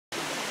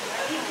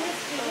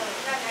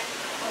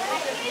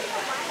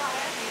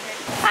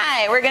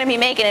Hi, we're going to be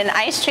making an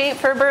ice treat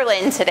for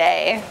Berlin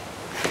today.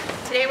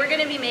 Today we're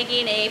going to be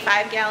making a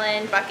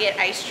 5-gallon bucket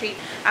ice treat.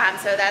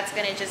 So that's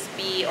going to just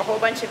be a whole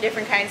bunch of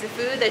different kinds of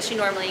food that she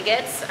normally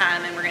gets,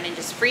 and we're going to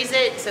just freeze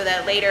it so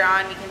that later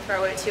on we can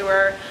throw it to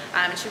her.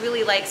 She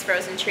really likes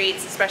frozen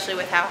treats, especially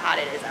with how hot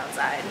it is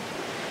outside.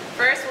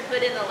 First we'll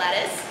put in the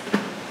lettuce.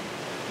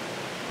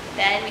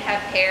 Then we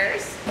have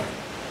pears.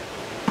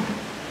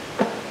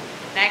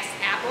 Next,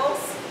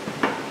 apples.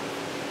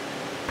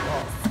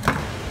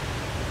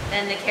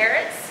 Then the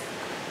carrots.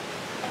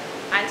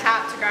 On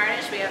top to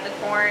garnish, we have the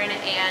corn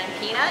and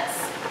peanuts.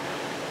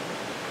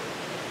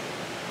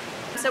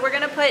 So we're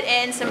going to put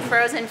in some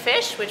frozen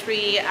fish, which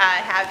we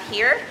have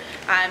here.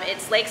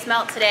 It's lake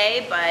smelt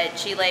today, but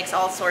she likes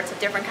all sorts of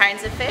different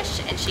kinds of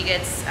fish, and she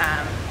gets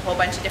a whole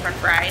bunch of different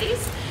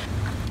varieties.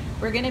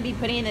 We're going to be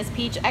putting this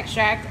peach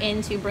extract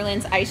into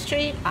Berlin's ice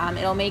treat.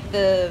 It'll make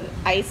the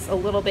ice a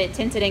little bit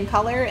tinted in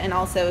color and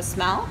also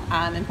smell.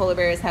 And polar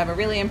bears have a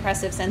really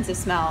impressive sense of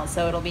smell,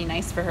 so it'll be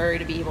nice for her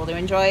to be able to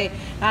enjoy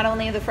not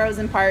only the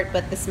frozen part,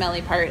 but the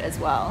smelly part as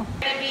well.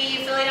 We're going to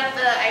be filling up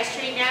the ice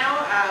treat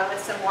now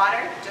with some water,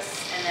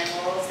 and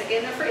then we'll stick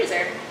it in the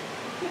freezer.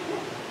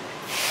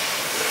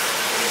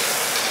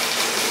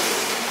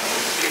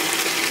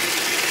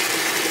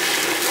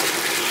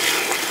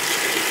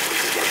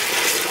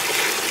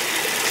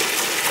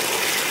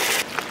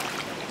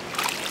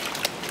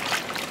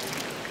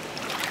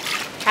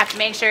 Have to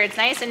make sure it's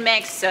nice and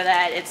mixed so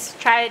that it's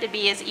try to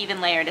be as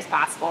even layered as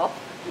possible.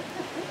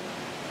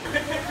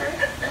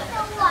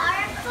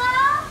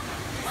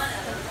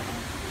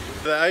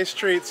 The ice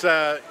treats,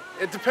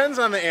 it depends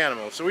on the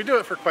animal. So we do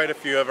it for quite a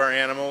few of our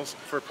animals.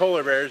 For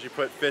polar bears, you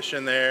put fish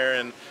in there,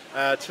 and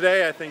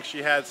today I think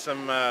she had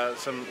some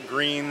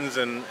greens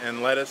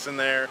and lettuce in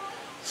there.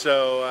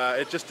 So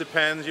it just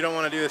depends. You don't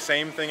want to do the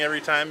same thing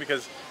every time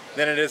because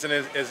then it isn't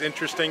as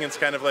interesting. It's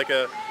kind of like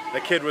a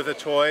kid with a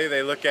toy.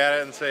 They look at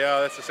it and say,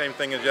 oh, that's the same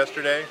thing as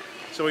yesterday.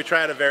 So we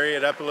try to vary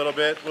it up a little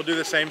bit. We'll do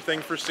the same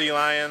thing for sea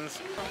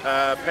lions.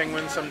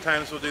 Penguins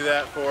sometimes we'll do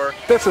that for.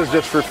 This is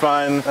just for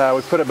fun.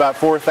 We put about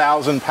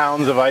 4,000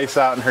 pounds of ice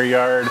out in her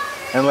yard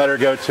and let her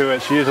go to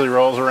it. She usually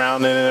rolls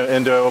around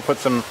into it. We'll put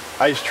some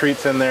ice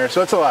treats in there.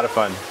 So it's a lot of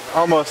fun.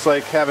 Almost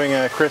like having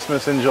a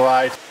Christmas in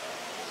July.